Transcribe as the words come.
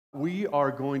We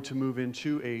are going to move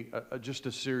into just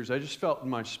a series. I just felt in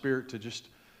my spirit to just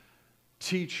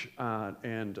teach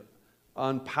and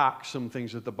unpack some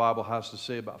things that the Bible has to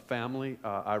say about family.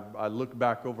 I look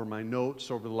back over my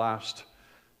notes over the last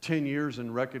 10 years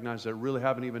and recognize I really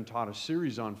haven't even taught a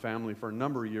series on family for a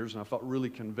number of years, and I felt really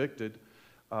convicted.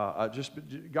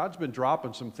 God's been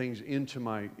dropping some things into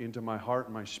my heart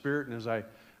and my spirit, and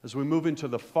as we move into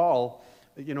the fall,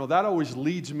 you know, that always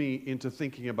leads me into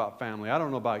thinking about family. I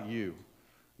don't know about you.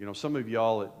 You know, some of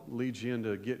y'all, it leads you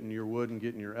into getting your wood and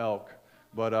getting your elk.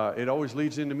 But it always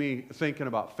leads into me thinking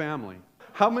about family.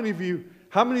 How many of you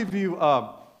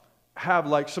have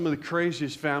like some of the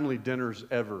craziest family dinners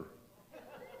ever?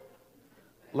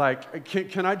 Like,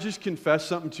 can I just confess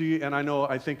something to you? And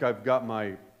I think I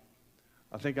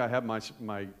have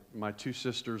my two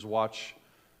sisters watch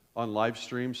on live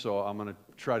stream, so I'm going to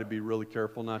try to be really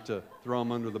careful not to throw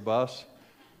them under the bus.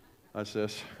 I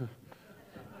says,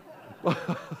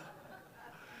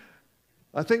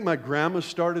 I think my grandma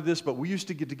started this, but we used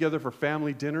to get together for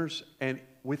family dinners, and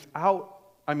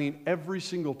every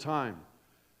single time,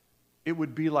 it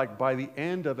would be like by the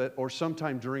end of it, or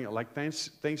sometime during it, like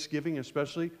Thanksgiving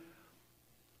especially,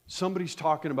 somebody's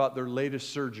talking about their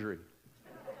latest surgery.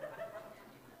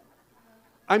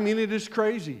 I mean, it is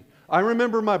crazy. I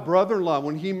remember my brother-in-law,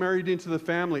 when he married into the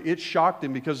family, it shocked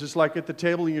him because it's like at the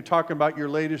table and you're talking about your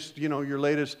latest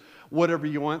whatever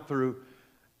you went through.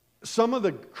 Some of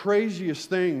the craziest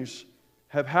things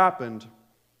have happened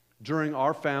during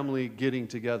our family getting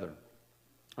together.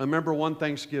 I remember one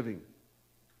Thanksgiving,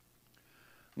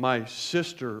 one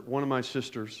of my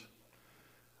sisters,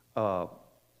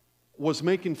 was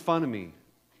making fun of me.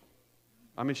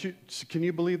 I mean, can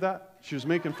you believe that? She was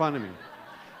making fun of me.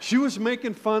 She was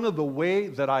making fun of the way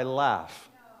that I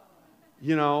laugh,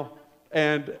 you know,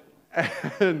 and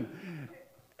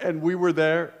we were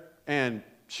there, and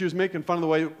she was making fun of the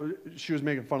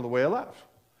way I laugh.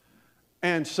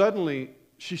 And suddenly,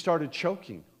 she started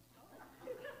choking.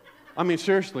 I mean,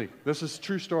 seriously, this is a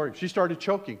true story. She started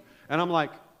choking, and I'm like,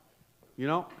 you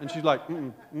know, and she's like,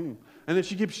 and then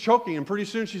she keeps choking, and pretty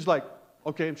soon she's like,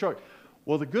 okay, I'm choking.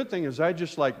 Well, the good thing is I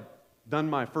just done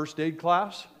my first aid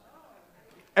class.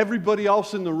 Everybody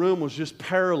else in the room was just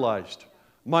paralyzed.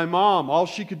 My mom, all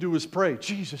she could do was pray,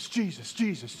 Jesus, Jesus,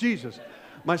 Jesus, Jesus.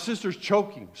 My sister's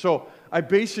choking. So I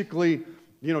basically,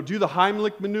 do the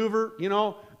Heimlich maneuver,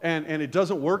 and it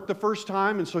doesn't work the first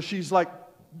time. And so she's like,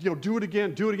 do it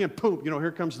again, poop.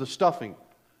 Here comes the stuffing,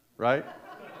 right?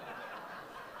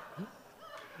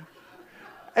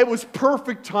 It was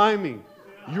perfect timing.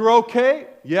 You're okay?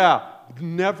 Yeah.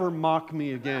 Never mock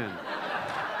me again.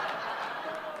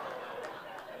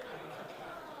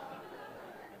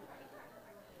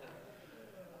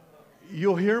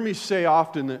 You'll hear me say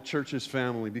often that church is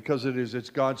family because it's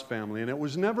God's family, and it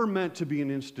was never meant to be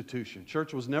an institution.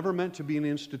 Church was never meant to be an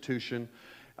institution.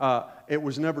 It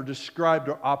was never described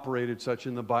or operated such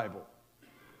in the Bible.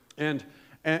 And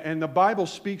the Bible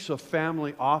speaks of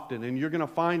family often, and you're going to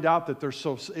find out that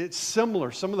it's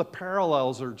similar. Some of the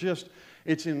parallels are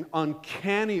it's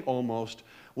uncanny almost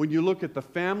when you look at the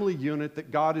family unit that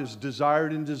God has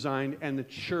desired and designed, and the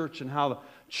church and how the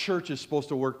church is supposed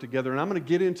to work together. And I'm going to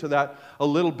get into that a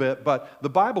little bit, but the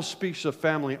Bible speaks of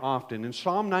family often. In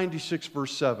Psalm 96,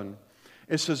 verse 7,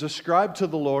 it says, ascribe to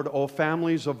the Lord, O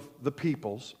families of the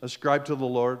peoples, ascribe to the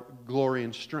Lord glory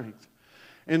and strength.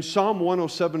 In Psalm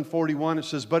 107:41, it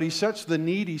says, but he sets the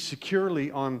needy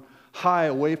securely on high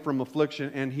away from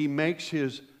affliction, and he makes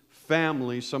his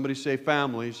families, somebody say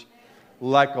families,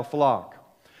 like a flock.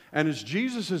 And as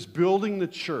Jesus is building the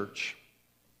church,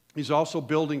 he's also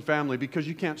building family, because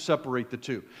you can't separate the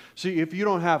two. See, if you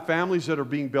don't have families that are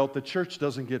being built, the church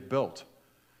doesn't get built.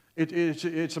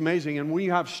 It's amazing. And when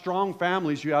you have strong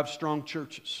families, you have strong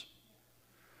churches.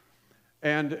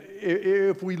 And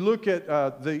if we look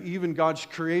at even God's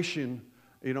creation,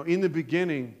 in the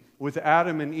beginning with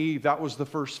Adam and Eve, that was the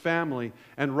first family.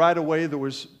 And right away there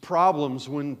was problems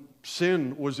when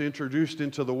sin was introduced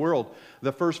into the world.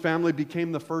 The first family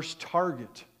became the first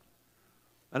target.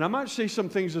 And I might say some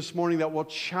things this morning that will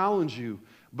challenge you,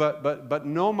 but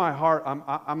know my heart.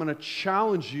 I'm going to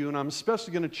challenge you, and I'm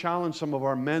especially going to challenge some of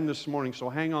our men this morning. So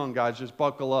hang on, guys, just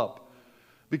buckle up,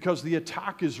 because the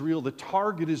attack is real. The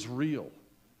target is real.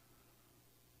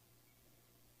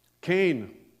 Cain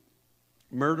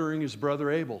murdering his brother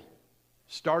Abel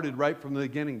started right from the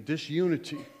beginning.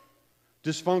 Disunity,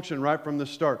 dysfunction right from the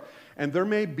start. And there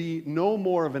may be no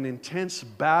more of an intense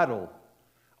battle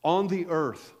on the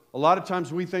earth. A lot of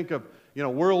times we think of,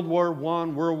 World War I,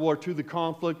 World War II, the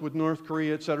conflict with North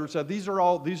Korea, et cetera, et cetera. These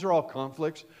are all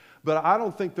conflicts. But I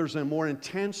don't think there's a more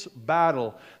intense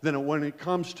battle than when it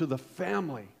comes to the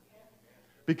family.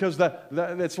 Because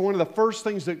that's one of the first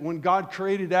things that when God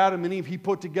created Adam and Eve, He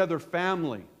put together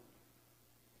family.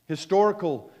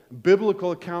 Historical,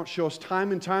 biblical accounts show us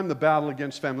time and time the battle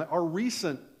against family. Our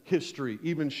recent history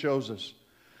even shows us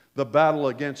the battle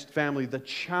against family, the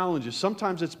challenges.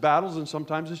 Sometimes it's battles and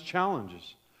sometimes it's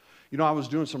challenges. You know, I was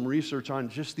doing some research on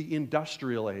just the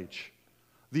industrial age.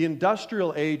 The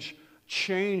industrial age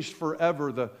changed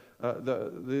forever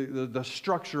the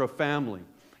structure of family.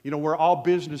 You know, where all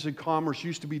business and commerce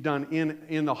used to be done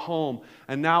in the home,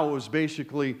 and now it was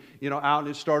basically, you know, out.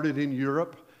 It started in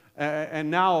Europe, and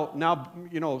now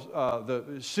you know,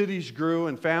 the cities grew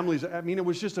and families. I mean, it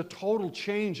was just a total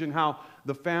change in how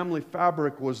the family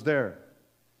fabric was there.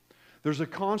 There's a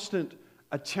constant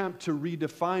attempt to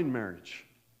redefine marriage,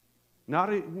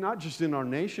 not just in our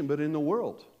nation, but in the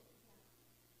world.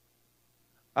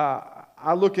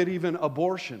 I look at even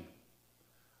abortion.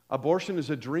 Abortion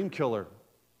is a dream killer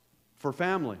for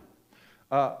family.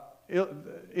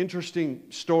 Interesting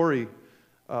story.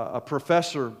 A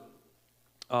professor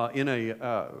in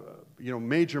a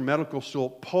major medical school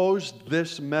posed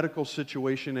this medical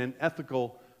situation and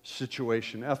ethical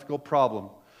problem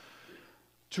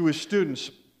to his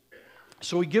students.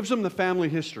 So he gives them the family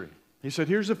history. He said,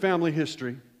 here's the family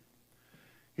history.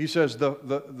 He says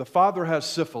the father has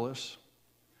syphilis.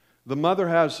 The mother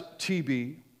has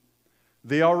TB.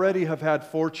 They already have had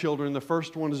 4 children. The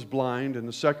first one is blind, and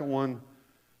the second one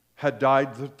had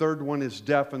died. The third one is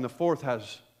deaf, and the fourth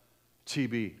has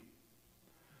TB.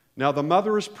 Now the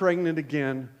mother is pregnant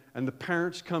again, and the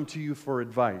parents come to you for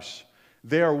advice.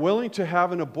 They are willing to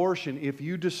have an abortion if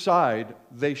you decide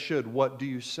they should. What do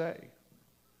you say?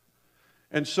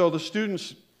 And so the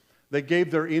students, they gave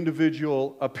their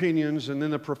individual opinions, and then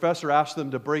the professor asked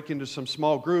them to break into some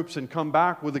small groups and come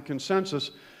back with a consensus.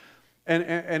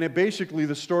 And it basically,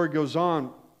 the story goes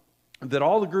on, that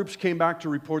all the groups came back to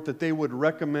report that they would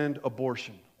recommend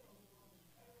abortion.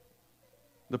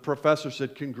 The professor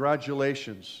said,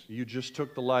 congratulations, you just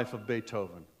took the life of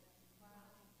Beethoven.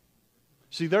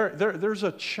 See, there's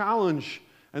a challenge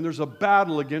and there's a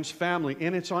battle against family,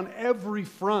 and it's on every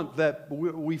front that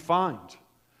we find.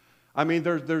 I mean,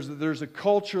 there's a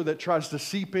culture that tries to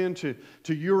seep into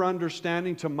your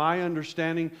understanding, to my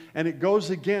understanding, and it goes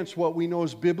against what we know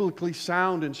is biblically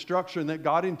sound and structure and that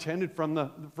God intended from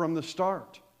the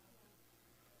start.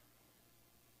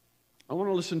 I want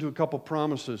to listen to a couple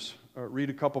promises, read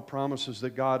a couple promises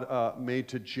that God made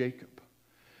to Jacob.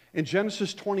 In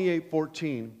Genesis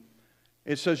 28:14,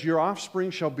 it says, your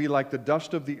offspring shall be like the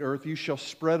dust of the earth. You shall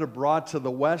spread abroad to the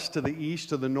west, to the east,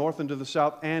 to the north, and to the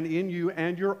south. And in you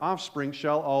and your offspring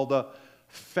shall all the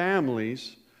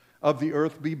families of the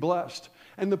earth be blessed.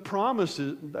 And the promise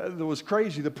that was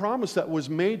crazy. The promise that was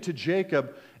made to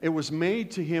Jacob, it was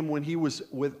made to him when he was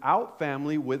without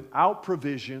family, without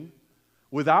provision,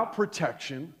 without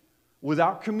protection,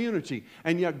 without community.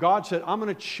 And yet God said, I'm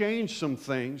going to change some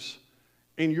things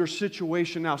in your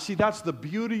situation now. See, that's the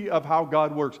beauty of how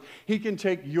God works. He can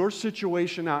take your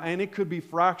situation now, and it could be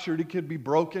fractured, it could be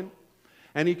broken,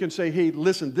 and He can say, hey,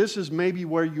 listen, this is maybe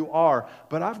where you are,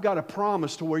 but I've got a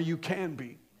promise to where you can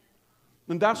be.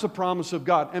 And that's the promise of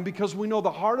God. And because we know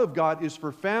the heart of God is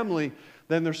for family,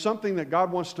 then there's something that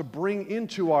God wants to bring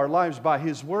into our lives by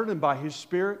His Word and by His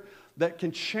Spirit that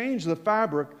can change the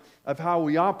fabric of how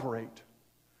we operate.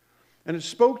 And it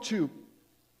spoke to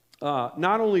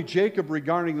not only Jacob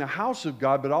regarding the house of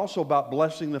God, but also about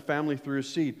blessing the family through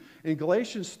his seed. In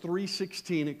Galatians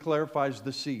 3:16, it clarifies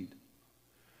the seed.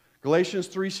 Galatians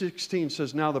 3:16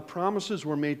 says, now the promises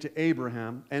were made to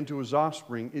Abraham and to his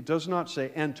offspring. It does not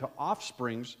say, and to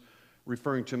offsprings,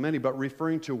 referring to many, but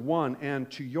referring to one, and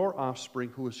to your offspring,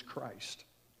 who is Christ.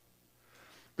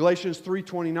 Galatians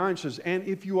 3:29 says, and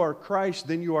if you are Christ,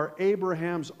 then you are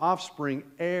Abraham's offspring,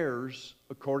 heirs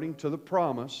according to the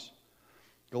promise.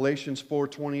 Galatians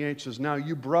 4:28 says, now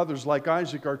you brothers like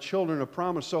Isaac are children of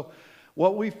promise. So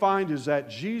what we find is that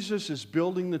Jesus is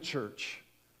building the church.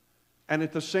 And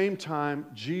at the same time,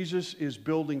 Jesus is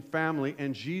building family.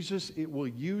 And Jesus, it will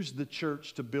use the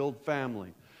church to build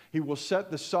family. He will set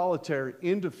the solitary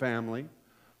into family.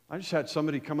 I just had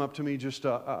somebody come up to me just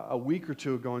a week or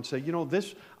two ago and say, you know,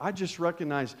 I just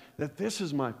recognize that this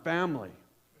is my family.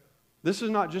 This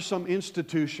is not just some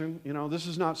institution, you know, this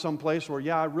is not some place where,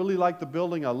 yeah, I really like the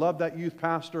building, I love that youth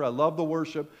pastor, I love the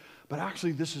worship, but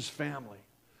actually this is family.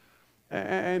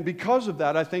 And because of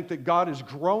that, I think that God is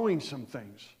growing some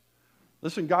things.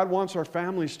 Listen, God wants our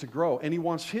families to grow, and He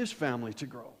wants His family to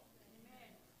grow.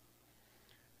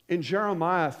 In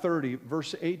Jeremiah 30,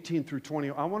 verse 18 through 20,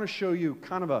 I want to show you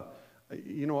kind of a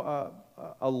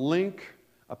a link,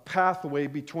 a pathway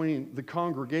between the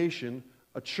congregation,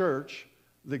 a church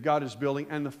that God is building,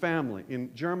 and the family.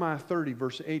 In Jeremiah 30,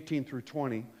 verse 18 through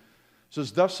 20, it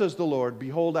says, "Thus says the Lord,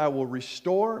 behold, I will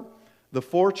restore the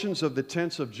fortunes of the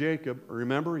tents of Jacob."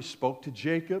 Remember, he spoke to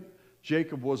Jacob.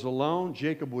 Jacob was alone.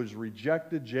 Jacob was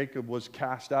rejected. Jacob was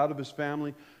cast out of his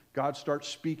family. God starts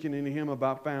speaking into him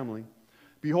about family.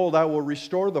 "Behold, I will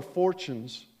restore the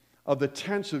fortunes of the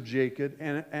tents of Jacob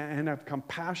and have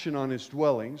compassion on his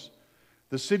dwellings.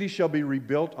 The city shall be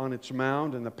rebuilt on its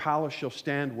mound, and the palace shall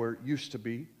stand where it used to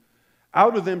be.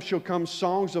 Out of them shall come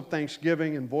songs of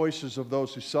thanksgiving and voices of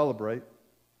those who celebrate.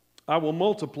 I will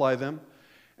multiply them,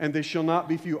 and they shall not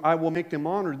be few. I will make them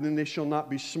honored, and they shall not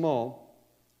be small.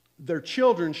 Their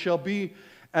children shall be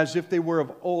as if they were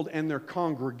of old, and their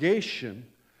congregation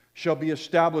shall be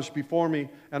established before me,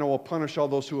 and I will punish all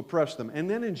those who oppress them." And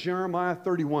then in Jeremiah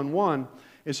 31:1,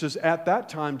 it says, "At that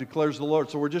time declares the Lord."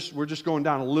 So we're just going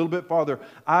down a little bit farther.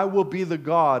 "I will be the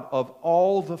God of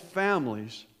all the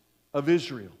families of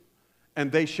Israel,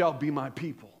 and they shall be my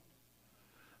people."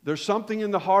 There's something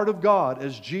in the heart of God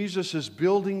as Jesus is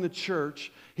building the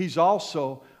church. He's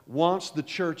also wants the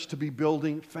church to be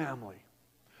building family.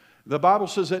 The Bible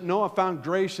says that Noah found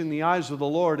grace in the eyes of the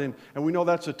Lord, and we know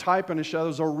that's a type and a shadow.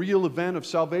 It's a real event of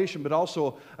salvation, but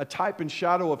also a type and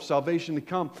shadow of salvation to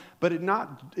come. But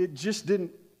it just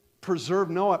didn't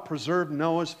preserve Noah, it preserved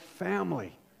Noah's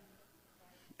family.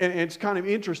 And it's kind of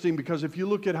interesting because if you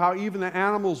look at how even the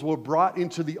animals were brought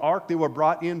into the ark, they were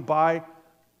brought in by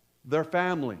their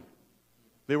family.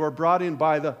 They were brought in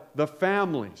by the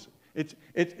families.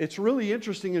 It's really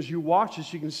interesting as you watch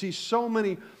this. You can see so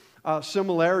many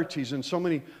similarities and so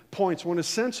many points. When a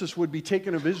census would be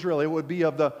taken of Israel, it would be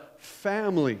of the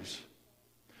families.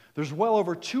 There's well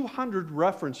over 200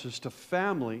 references to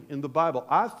family in the Bible.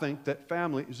 I think that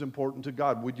family is important to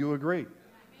God. Would you agree?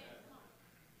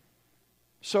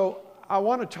 So I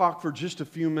want to talk for just a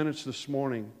few minutes this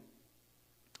morning.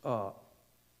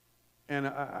 And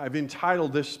I've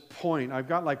entitled this point, I've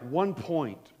got like one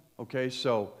point, okay?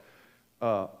 So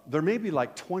there may be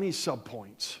like 20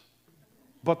 subpoints.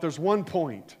 But there's one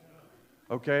point,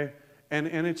 okay? And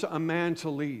it's a man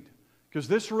to lead. Because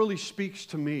this really speaks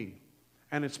to me.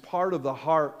 And it's part of the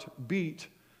heartbeat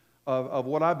of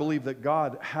what I believe that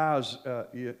God has,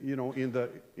 in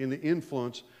the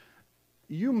influence.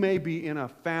 You may be in a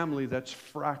family that's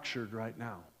fractured right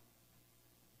now.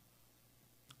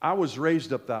 I was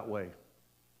raised up that way.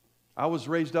 I was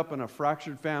raised up in a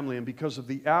fractured family. And because of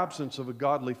the absence of a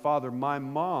godly father, my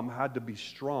mom had to be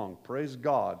strong. Praise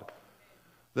God.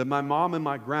 That my mom and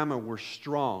my grandma were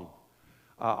strong.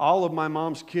 All of my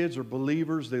mom's kids are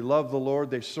believers. They love the Lord.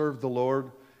 They serve the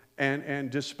Lord. And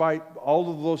despite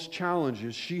all of those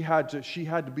challenges, she had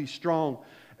to be strong.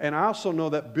 And I also know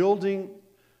that building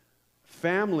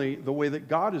family the way that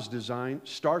God is designed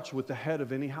starts with the head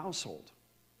of any household.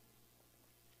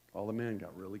 All the men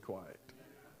got really quiet.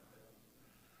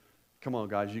 Come on,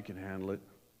 guys, you can handle it.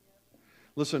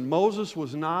 Listen, Moses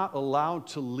was not allowed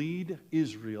to lead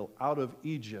Israel out of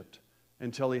Egypt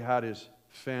until he had his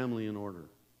family in order.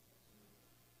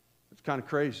 It's kind of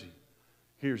crazy.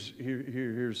 Here's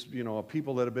a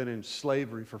people that have been in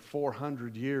slavery for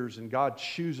 400 years, and God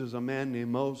chooses a man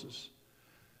named Moses.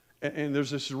 And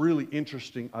there's this really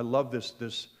interesting, I love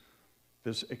this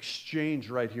exchange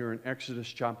right here in Exodus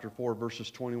chapter 4,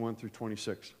 verses 21 through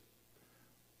 26.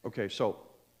 Okay, so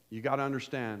you got to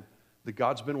understand that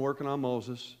God's been working on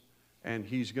Moses, and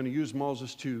he's going to use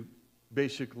Moses to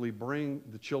basically bring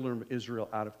the children of Israel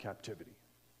out of captivity.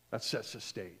 That sets the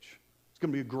stage. It's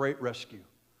going to be a great rescue.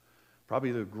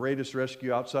 Probably the greatest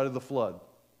rescue outside of the flood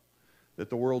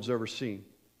that the world's ever seen.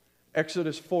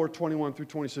 Exodus 4, 21 through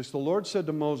 26. The Lord said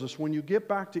to Moses, "When you get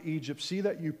back to Egypt, see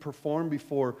that you perform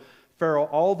before Pharaoh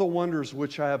all the wonders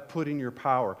which I have put in your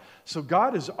power." So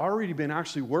God has already been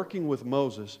actually working with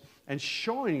Moses and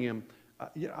showing him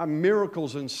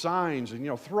miracles and signs,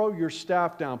 and throw your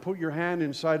staff down, put your hand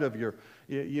inside of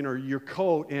your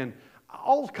coat, and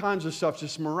all kinds of stuff.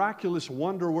 Just miraculous,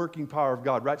 wonder-working power of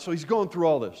God, right? So he's going through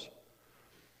all this,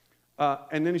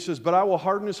 and then he says, "But I will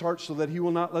harden his heart so that he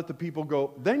will not let the people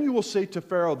go. Then you will say to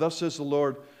Pharaoh, 'Thus says the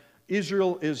Lord,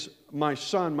 Israel is my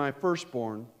son, my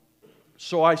firstborn.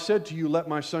 So I said to you, let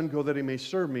my son go that he may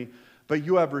serve me. But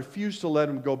you have refused to let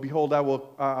him go. Behold, I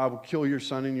will kill your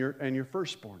son and your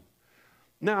firstborn.'"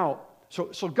 Now,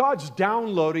 so God's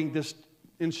downloading this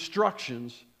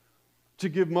instructions to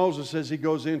give Moses as he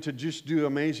goes in to just do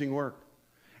amazing work.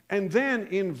 And then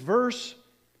in verse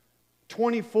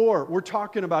 24, we're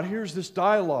talking about, here's this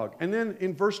dialogue. And then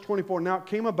in verse 24, "Now it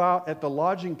came about at the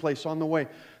lodging place on the way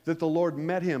that the Lord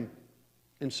met him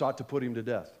and sought to put him to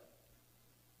death."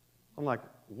 I'm like,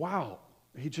 wow,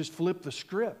 he just flipped the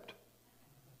script.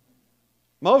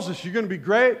 Moses, you're going to be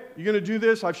great. You're going to do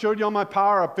this. I've showed you all my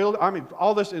power. I've filled,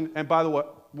 all this. And by the way,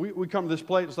 we come to this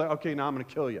place. It's like, okay, now I'm going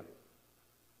to kill you.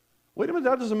 Wait a minute,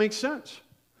 that doesn't make sense.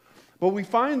 But we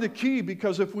find the key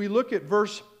because if we look at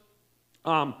verse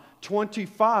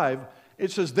 25,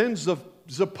 it says, then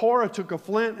Zipporah took a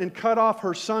flint and cut off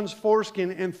her son's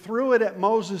foreskin and threw it at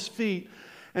Moses' feet.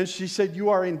 And she said, you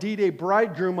are indeed a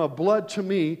bridegroom of blood to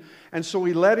me. And so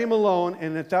he let him alone.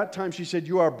 And at that time she said,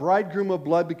 you are a bridegroom of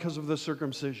blood because of the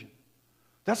circumcision.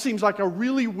 That seems like a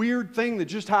really weird thing that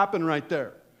just happened right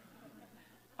there.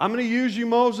 I'm going to use you,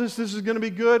 Moses. This is going to be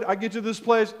good. I get to this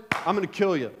place, I'm going to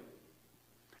kill you.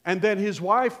 And then his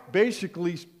wife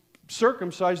basically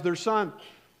circumcised their son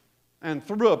and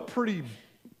threw a pretty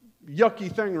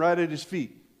yucky thing right at his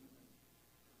feet.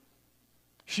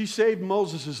 She saved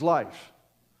Moses' life.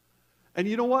 And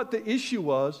you know what the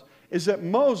issue is that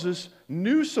Moses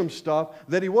knew some stuff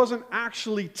that he wasn't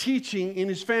actually teaching in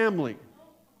his family.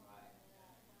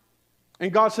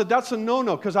 And God said, that's a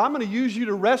no-no, because I'm going to use you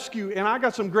to rescue, and I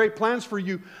got some great plans for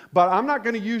you, but I'm not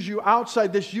going to use you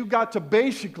outside this. You got to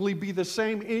basically be the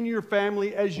same in your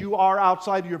family as you are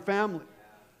outside your family.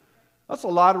 That's a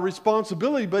lot of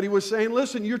responsibility, but he was saying,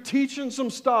 listen, you're teaching some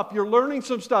stuff, you're learning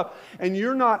some stuff, and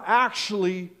you're not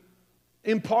actually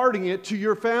imparting it to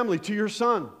your family, to your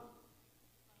son.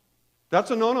 That's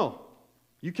a no-no.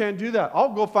 You can't do that.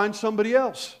 I'll go find somebody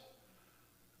else.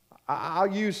 I'll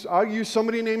use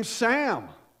somebody named Sam.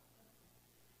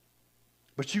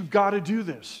 But you've got to do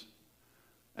this.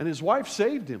 And his wife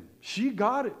saved him. She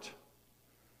got it.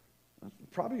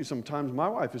 Probably sometimes my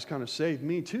wife has kind of saved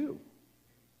me too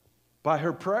by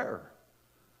her prayer.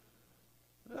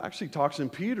 It actually talks in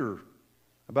Peter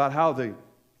about how the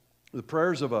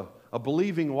prayers of a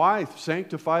believing wife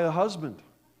sanctify a husband.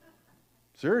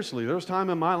 Seriously, there was time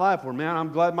in my life where, man,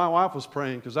 I'm glad my wife was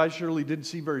praying because I surely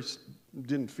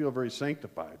didn't feel very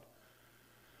sanctified.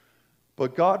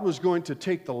 But God was going to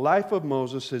take the life of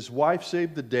Moses. His wife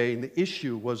saved the day, and the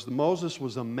issue was that Moses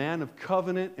was a man of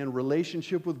covenant and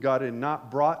relationship with God and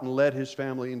not brought and led his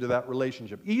family into that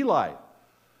relationship. Eli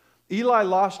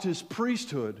lost his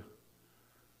priesthood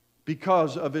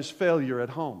because of his failure at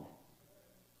home.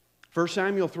 1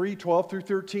 Samuel 3:12 through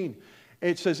 13.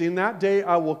 It says, in that day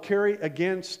I will carry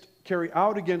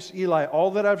out against Eli all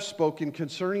that I've spoken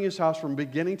concerning his house from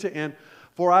beginning to end.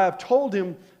 For I have told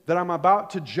him that I'm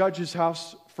about to judge his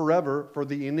house forever for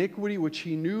the iniquity which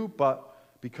he knew,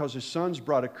 but because his sons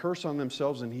brought a curse on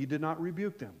themselves and he did not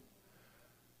rebuke them.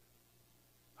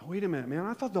 Oh, wait a minute, man.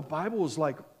 I thought the Bible was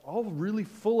like all really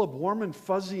full of warm and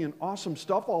fuzzy and awesome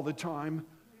stuff all the time.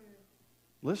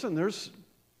 Listen,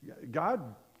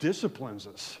 God disciplines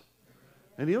us.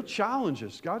 And he'll challenge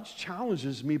us. God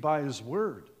challenges me by his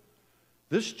word.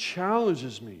 This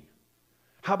challenges me.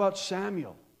 How about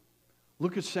Samuel?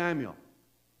 Look at Samuel.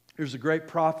 Here's a great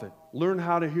prophet. Learn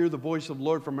how to hear the voice of the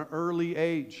Lord from an early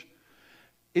age.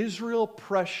 Israel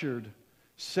pressured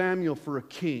Samuel for a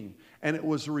king, and it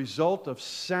was a result of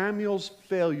Samuel's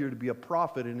failure to be a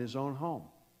prophet in his own home.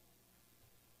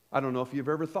 I don't know if you've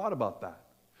ever thought about that.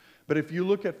 But if you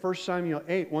look at 1 Samuel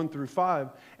 8, 1 through 5,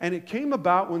 and it came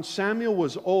about when Samuel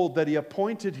was old that he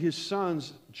appointed his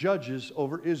sons judges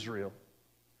over Israel.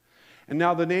 And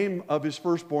now the name of his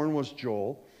firstborn was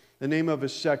Joel, the name of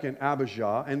his second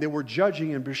Abijah, and they were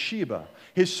judging in Beersheba.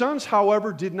 His sons,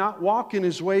 however, did not walk in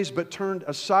his ways, but turned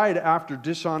aside after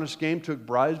dishonest gain, took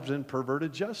bribes, and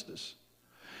perverted justice.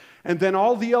 And then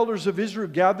all the elders of Israel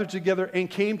gathered together and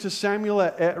came to Samuel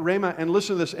at Ramah, and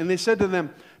listen to this, and they said to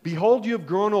them, behold, you have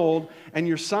grown old, and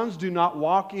your sons do not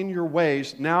walk in your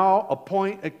ways. Now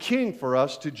appoint a king for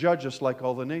us to judge us like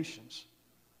all the nations.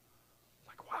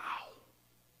 Like, wow.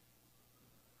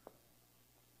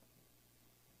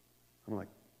 I'm like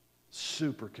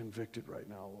super convicted right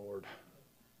now, Lord.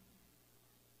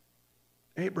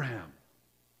 Abraham.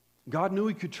 God knew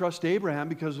he could trust Abraham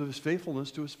because of his faithfulness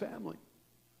to his family.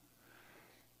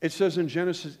 It says in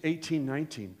Genesis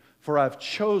 18:19, for I've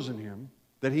chosen him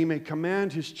that he may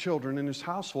command his children and his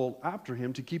household after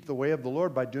him to keep the way of the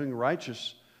Lord by doing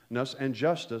righteousness and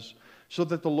justice, so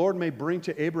that the Lord may bring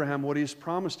to Abraham what he has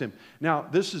promised him. Now,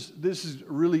 this is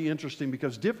really interesting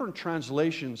because different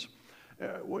translations,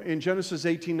 in Genesis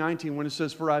 18:19, when it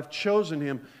says, for I've chosen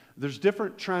him, there's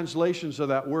different translations of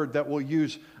that word that will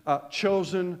use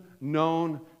chosen,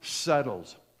 known,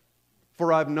 settled.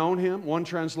 For I've known him, one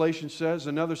translation says.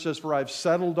 Another says, for I've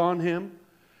settled on him.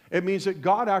 It means that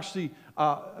God actually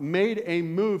made a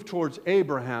move towards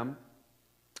Abraham.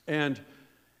 And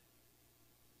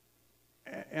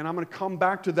I'm going to come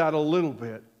back to that a little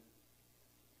bit.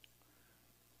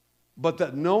 but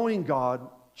that knowing God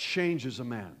changes a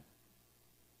man.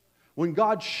 When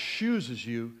God chooses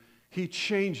you, He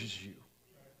changes you.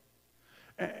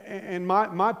 And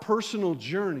my personal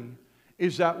journey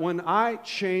is that when I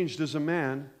changed as a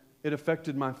man, it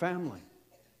affected my family.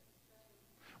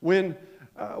 When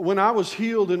I was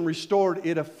healed and restored,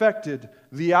 it affected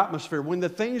the atmosphere. When the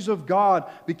things of God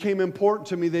became important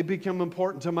to me, they became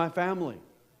important to my family.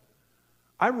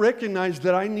 I recognized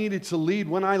that I needed to lead.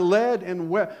 When I led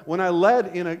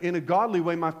in a godly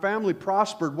way, my family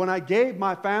prospered. When I gave,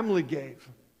 my family gave.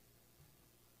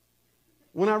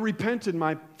 When I repented,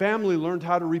 my family learned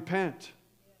how to repent.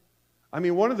 I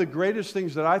mean, one of the greatest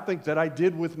things that I think that I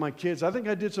did with my kids, I think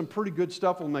I did some pretty good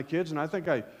stuff with my kids, and I think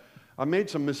I made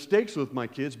some mistakes with my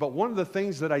kids, but one of the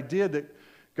things that I did that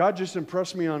God just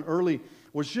impressed me on early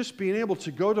was just being able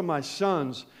to go to my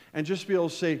sons and just be able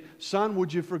to say, son,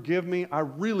 would you forgive me? I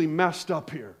really messed up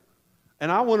here,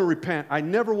 and I want to repent. I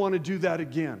never want to do that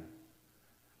again.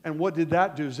 And what did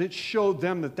that do is it showed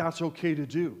them that that's okay to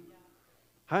do.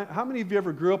 How many of you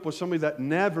ever grew up with somebody that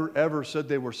never, ever said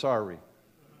they were sorry?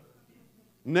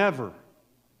 Never.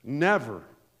 Never.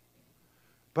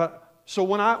 But so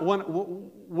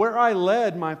where I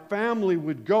led, my family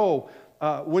would go.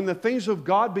 When the things of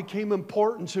God became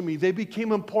important to me, they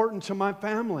became important to my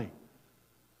family.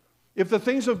 If the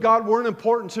things of God weren't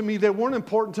important to me, they weren't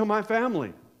important to my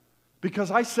family.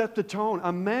 Because I set the tone.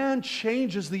 A man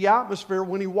changes the atmosphere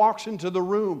when he walks into the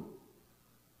room.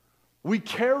 We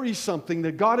carry something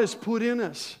that God has put in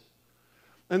us.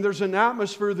 And there's an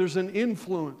atmosphere, there's an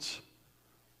influence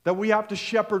that we have to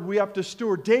shepherd, we have to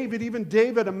steward. Even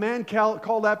David, a man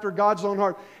called after God's own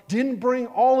heart, didn't bring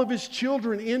all of his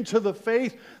children into the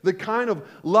faith, the kind of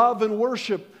love and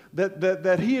worship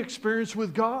that he experienced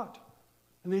with God.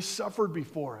 And they suffered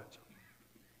before it.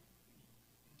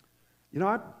 You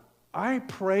know, I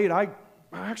prayed. I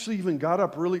actually even got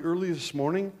up really early this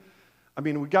morning. I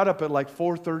mean, we got up at like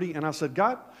 4:30, and I said,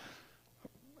 God,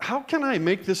 how can I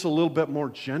make this a little bit more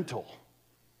gentle?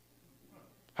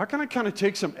 How can I kind of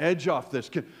take some edge off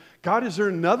this? God, is there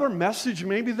another message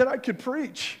maybe that I could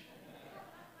preach?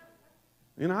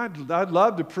 You know, I'd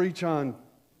love to preach on,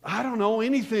 I don't know,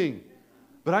 anything.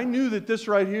 But I knew that this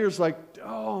right here is like,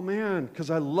 oh man, because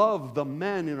I love the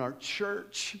men in our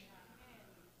church.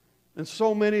 And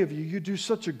so many of you, you do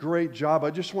such a great job. I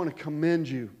just want to commend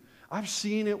you. I've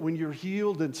seen it when you're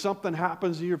healed and something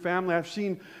happens in your family. I've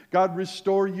seen God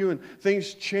restore you and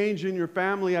things change in your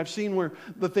family. I've seen where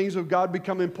the things of God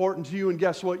become important to you, and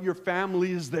guess what? Your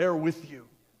family is there with you.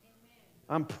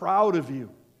 I'm proud of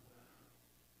you.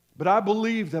 But I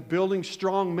believe that building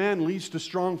strong men leads to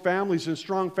strong families, and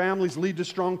strong families lead to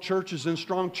strong churches, and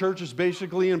strong churches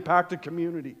basically impact a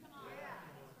community.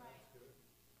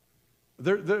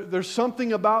 There's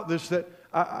something about this that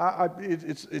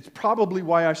it's probably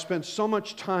why I spent so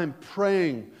much time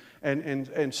praying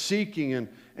and seeking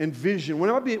and vision.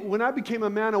 When I became a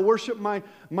man of worship,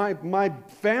 my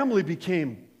family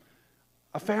became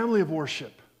a family of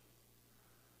worship.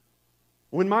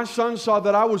 When my son saw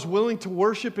that I was willing to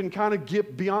worship and kind of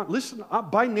get beyond, listen,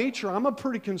 by nature, I'm a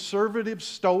pretty conservative,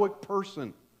 stoic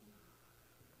person.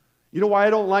 You know why I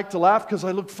don't like to laugh? Because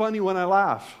I look funny when I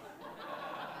laugh.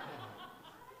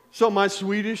 So my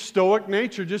Swedish stoic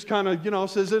nature just kind of,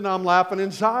 says it, and I'm laughing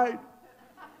inside.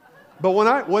 But when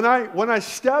I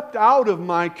stepped out of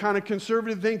my kind of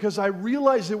conservative thing, because I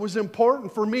realized it was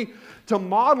important for me to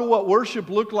model what worship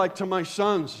looked like to my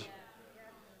sons.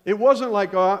 It wasn't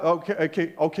like,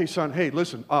 okay, son, hey,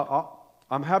 listen,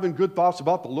 I'm having good thoughts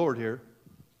about the Lord here.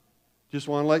 Just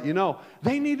want to let you know.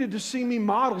 They needed to see me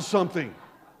model something.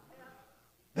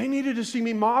 They needed to see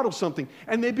me model something,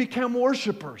 and they became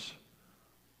worshipers.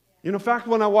 In fact,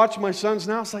 when I watch my sons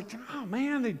now, it's like, oh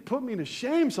man, they put me to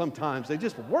shame sometimes. They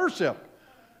just worship.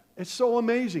 It's so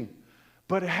amazing.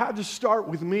 But it had to start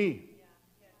with me.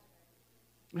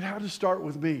 It had to start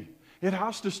with me. It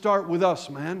has to start with us,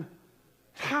 man.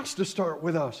 It has to start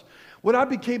with us. When I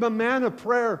became a man of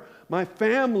prayer, my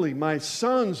family, my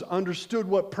sons understood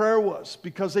what prayer was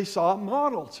because they saw it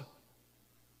modeled.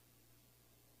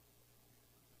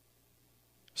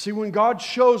 See, when God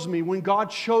chose me, when God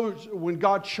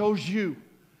chose you,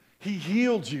 He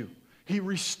healed you. He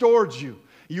restored you.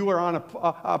 You are on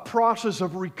a process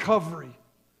of recovery.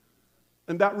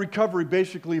 And that recovery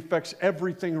basically affects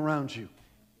everything around you.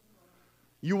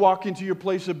 You walk into your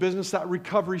place of business, that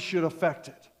recovery should affect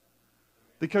it.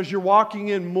 Because you're walking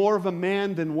in more of a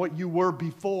man than what you were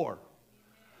before.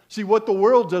 See, what the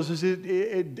world does is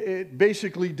it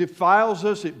basically defiles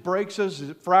us, it breaks us,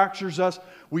 it fractures us.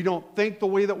 We don't think the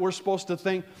way that we're supposed to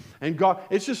think. And God,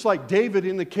 it's just like David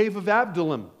in the cave of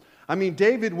Adullam. I mean,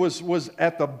 David was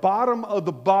at the bottom of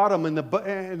the bottom, and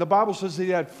the Bible says that he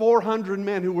had 400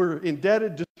 men who were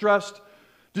indebted, distressed,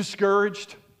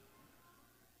 discouraged.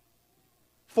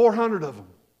 400 of them.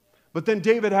 But then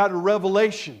David had a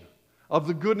revelation of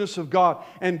the goodness of God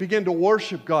and began to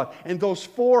worship God. And those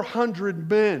 400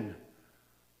 men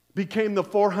became the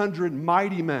 400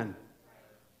 mighty men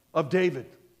of David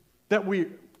that we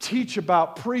teach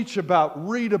about, preach about,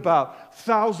 read about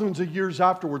thousands of years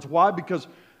afterwards. Why? Because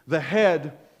the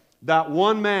head, that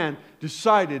one man,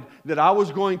 decided that I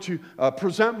was going to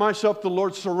present myself to the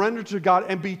Lord, surrender to God,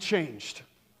 and be changed.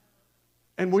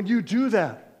 And when you do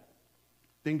that,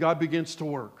 then God begins to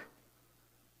work.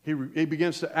 He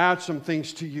begins to add some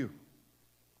things to you.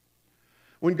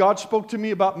 When God spoke to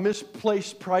me about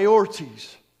misplaced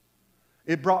priorities,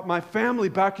 it brought my family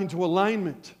back into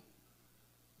alignment.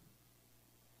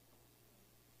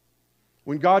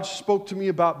 When God spoke to me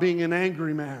about being an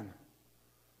angry man,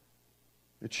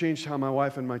 it changed how my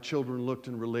wife and my children looked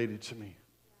and related to me.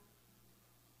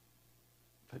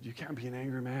 That you can't be an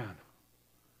angry man.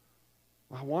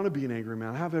 I want to be an angry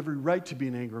man. I have every right to be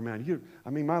an angry man.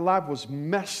 My life was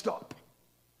messed up.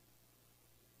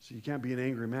 So you can't be an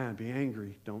angry man. Be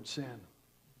angry. Don't sin.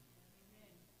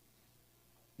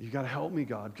 You got to help me,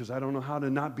 God, because I don't know how to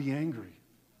not be angry.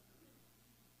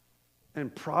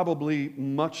 And probably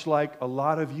much like a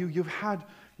lot of you, you've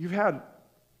had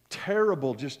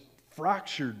terrible, just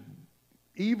fractured,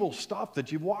 evil stuff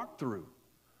that you've walked through.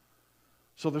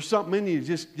 So there's something in you that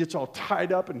just gets all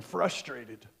tied up and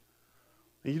frustrated.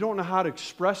 And you don't know how to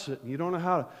express it. And you don't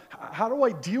know how do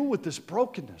I deal with this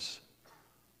brokenness?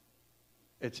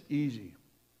 It's easy.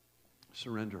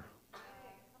 Surrender.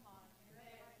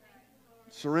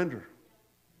 Surrender.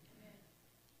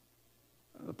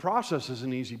 The process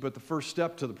isn't easy, but the first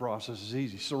step to the process is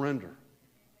easy. Surrender.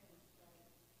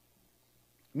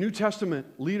 New Testament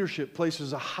leadership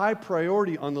places a high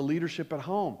priority on the leadership at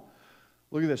home.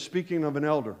 Look at this. Speaking of an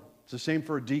elder, it's the same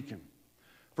for a deacon.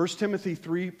 1 Timothy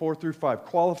 3:4-5,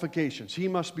 qualifications. He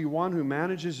must be one who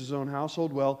manages his own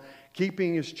household well,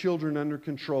 keeping his children under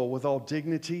control with all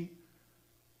dignity.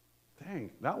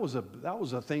 Dang, that was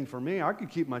a thing for me. I could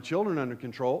keep my children under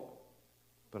control,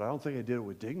 but I don't think I did it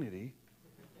with dignity.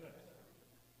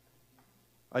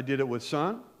 I did it with,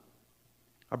 son,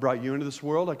 I brought you into this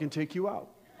world, I can take you out.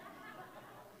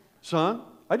 Son,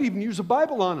 I'd even use a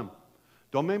Bible on him.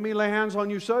 Don't make me lay hands on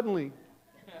you suddenly.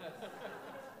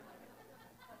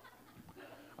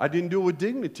 I didn't do it with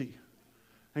dignity.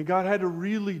 And God had to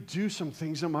really do some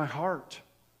things in my heart.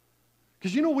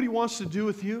 Because you know what He wants to do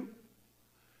with you?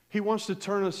 He wants to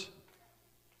turn us.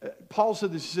 Paul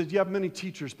said this. He said, you have many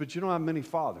teachers, but you don't have many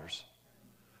fathers.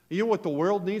 And you know what the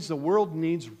world needs? The world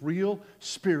needs real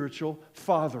spiritual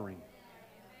fathering.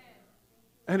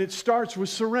 And it starts with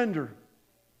surrender.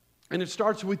 And it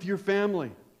starts with your family.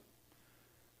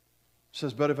 It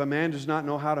says, but if a man does not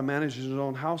know how to manage his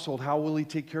own household, how will he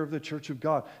take care of the church of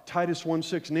God? Titus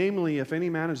 1:6, namely, if any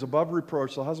man is above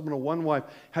reproach, the husband of one wife,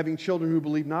 having children who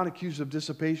believe, not accused of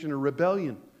dissipation or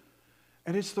rebellion.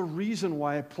 And it's the reason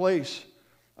why I place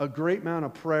a great amount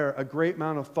of prayer, a great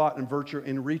amount of thought and virtue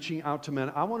in reaching out to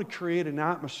men. I want to create an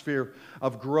atmosphere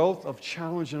of growth, of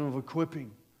challenge, and of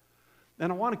equipping.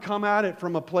 And I want to come at it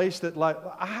from a place that, like,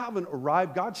 I haven't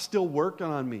arrived. God's still working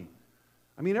on me.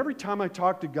 I mean, every time I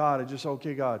talk to God, I just,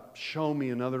 okay, God, show me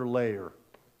another layer.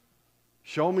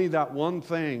 Show me that one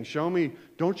thing. Show me,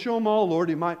 don't show them all,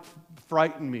 Lord. It might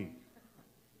frighten me.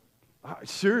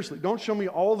 Seriously, don't show me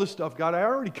all this stuff, God. I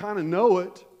already kind of know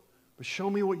it, but show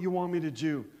me what you want me to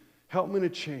do. Help me to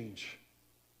change.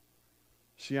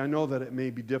 See, I know that it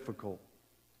may be difficult.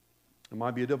 It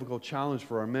might be a difficult challenge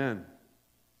for our men.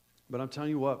 But I'm telling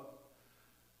you what,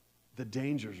 the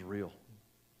danger is real.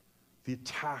 The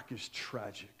attack is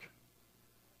tragic.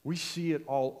 We see it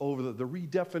all over. The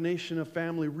redefinition of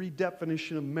family,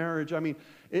 redefinition of marriage. I mean,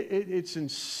 it's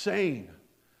insane.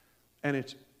 And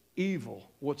it's evil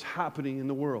what's happening in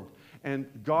the world. And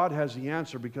God has the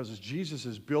answer, because as Jesus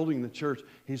is building the church,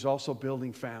 He's also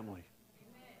building family.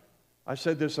 Amen. I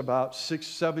said this about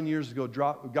 6-7 years ago.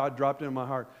 God dropped it in my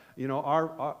heart. You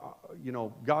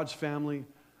know, God's family,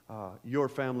 your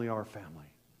family, our family.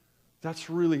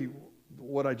 That's really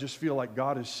what I just feel like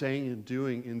God is saying and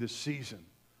doing in this season.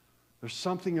 There's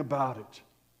something about it.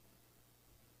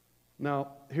 Now,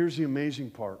 here's the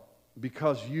amazing part.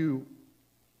 Because you,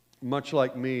 much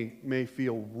like me, may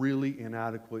feel really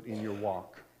inadequate in your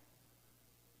walk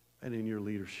and in your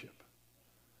leadership.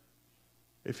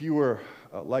 If you were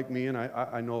like me, and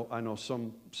I know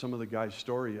some of the guys'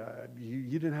 story,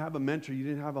 you didn't have a mentor, you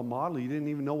didn't have a model, you didn't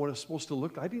even know what it's supposed to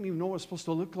look like. I didn't even know what it's supposed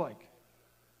to look like.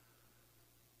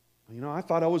 I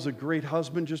thought I was a great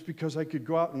husband just because I could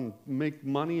go out and make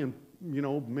money and,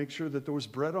 make sure that there was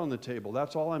bread on the table.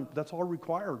 That's all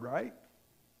required, right?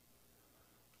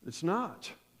 It's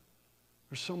not.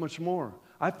 There's so much more.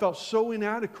 I felt so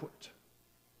inadequate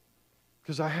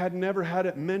because I had never had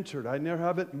it mentored. I never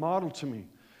had it modeled to me.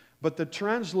 But the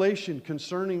translation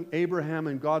concerning Abraham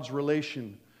and God's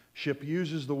relationship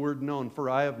uses the word known,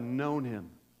 for I have known him.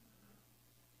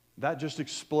 That just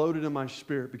exploded in my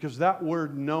spirit because that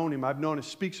word known him, I've known it,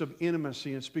 speaks of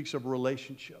intimacy and speaks of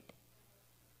relationship.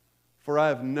 For I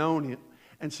have known him.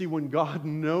 And see, when God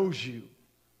knows you,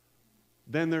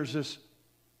 then there's this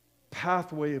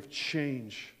pathway of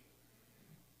change.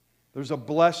 There's a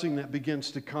blessing that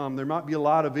begins to come. There might be a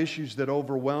lot of issues that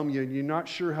overwhelm you, and you're not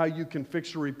sure how you can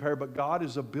fix or repair, but God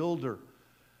is a builder.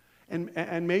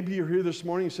 And maybe you're here this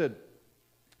morning and said,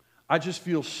 I just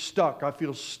feel stuck. I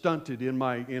feel stunted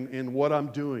in what I'm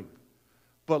doing.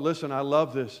 But listen, I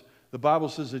love this. The Bible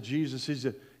says that Jesus,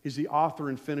 He's the author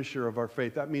and finisher of our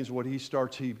faith. That means what He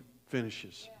starts, He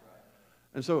finishes.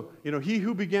 And so, He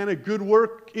who began a good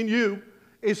work in you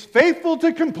is faithful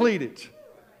to complete it.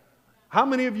 How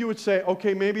many of you would say,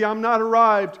 okay, maybe I'm not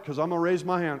arrived, because I'm going to raise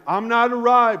my hand. I'm not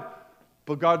arrived,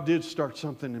 but God did start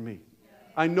something in me.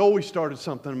 I know He started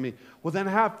something in me. Well, then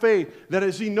have faith that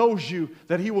as He knows you,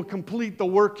 that He will complete the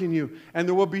work in you. And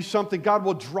there will be something. God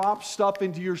will drop stuff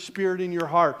into your spirit, in your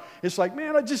heart. It's like,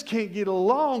 man, I just can't get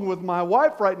along with my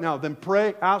wife right now. Then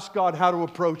pray, ask God how to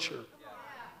approach her.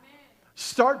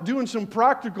 Start doing some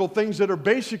practical things that are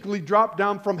basically dropped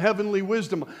down from heavenly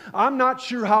wisdom. I'm not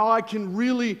sure how I can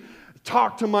really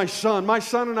talk to my son. My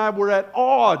son and I were at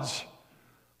odds.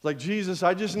 It's like, Jesus,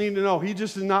 I just need to know. He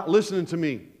just is not listening to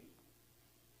me.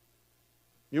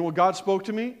 You know what God spoke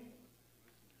to me?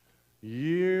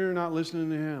 You're not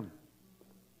listening to him.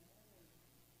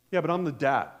 Yeah, but I'm the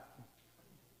dad.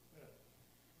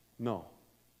 No.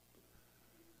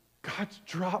 God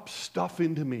drops stuff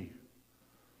into me.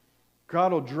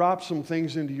 God will drop some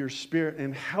things into your spirit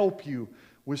and help you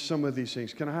with some of these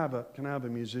things. Can I have a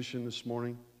musician this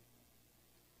morning?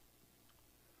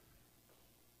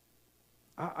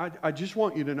 I just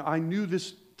want you to know, I knew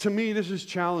this, to me, this is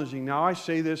challenging. Now, I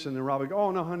say this, and then Rob will go,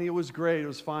 oh, no, honey, it was great, it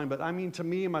was fine. But I mean, to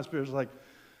me, in my spirit, it's like,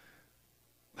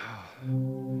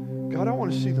 God, I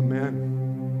want to see the man.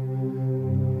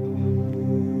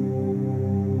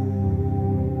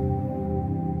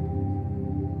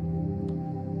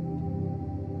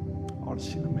 I want to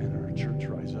see the man in our church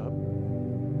rise up.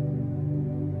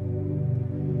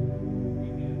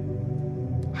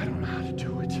 I don't know how to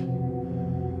do it.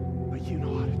 You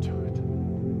know how to do it.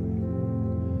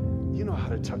 You know how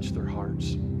to touch their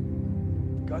hearts.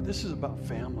 God, this is about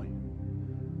family.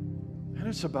 And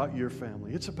it's about your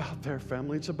family. It's about their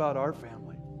family. It's about our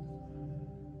family.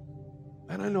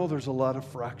 And I know there's a lot of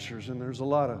fractures and there's a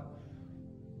lot of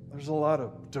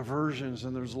diversions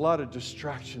and there's a lot of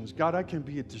distractions. God, I can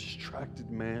be a distracted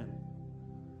man.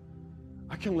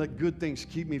 I can let good things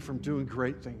keep me from doing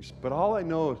great things. But all I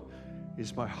know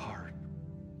is my heart.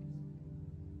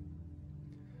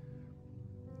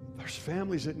 There's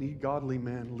families that need godly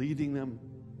men, leading them,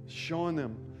 showing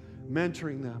them,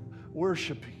 mentoring them,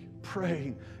 worshiping,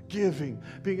 praying, giving,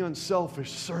 being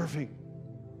unselfish, serving.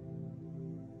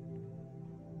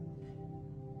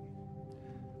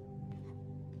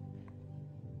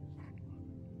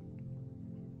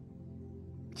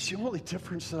 It's the only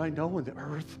difference that I know in the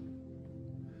earth.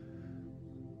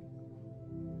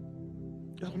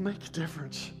 It'll make a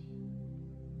difference.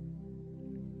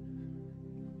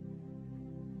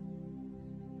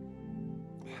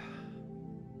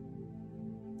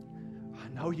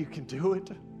 I know you can do it.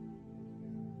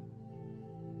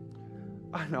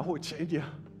 I know it's in you.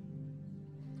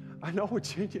 I know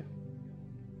it's in you.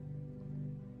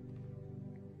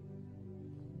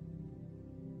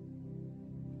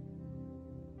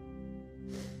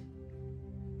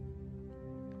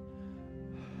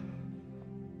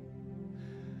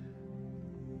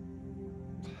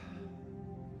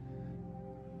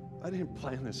 I didn't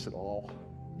plan this at all.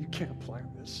 You can't plan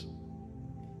this.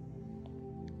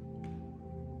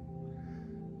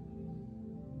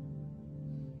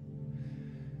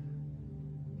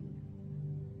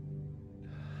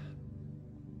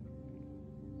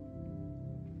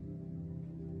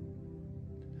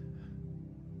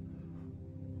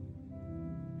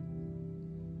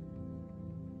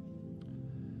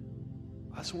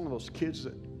 I was one of those kids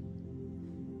that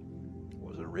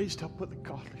wasn't raised up with a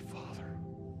godly father.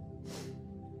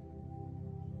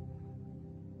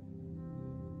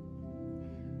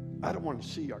 I don't want to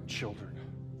see our children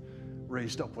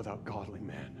raised up without godly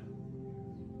men.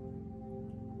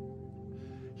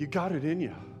 You got it in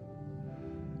you.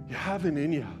 You have it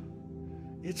in you.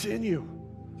 It's in you.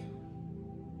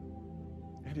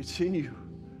 And it's in you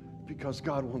because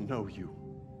God will know you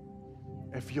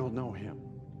if you'll know Him.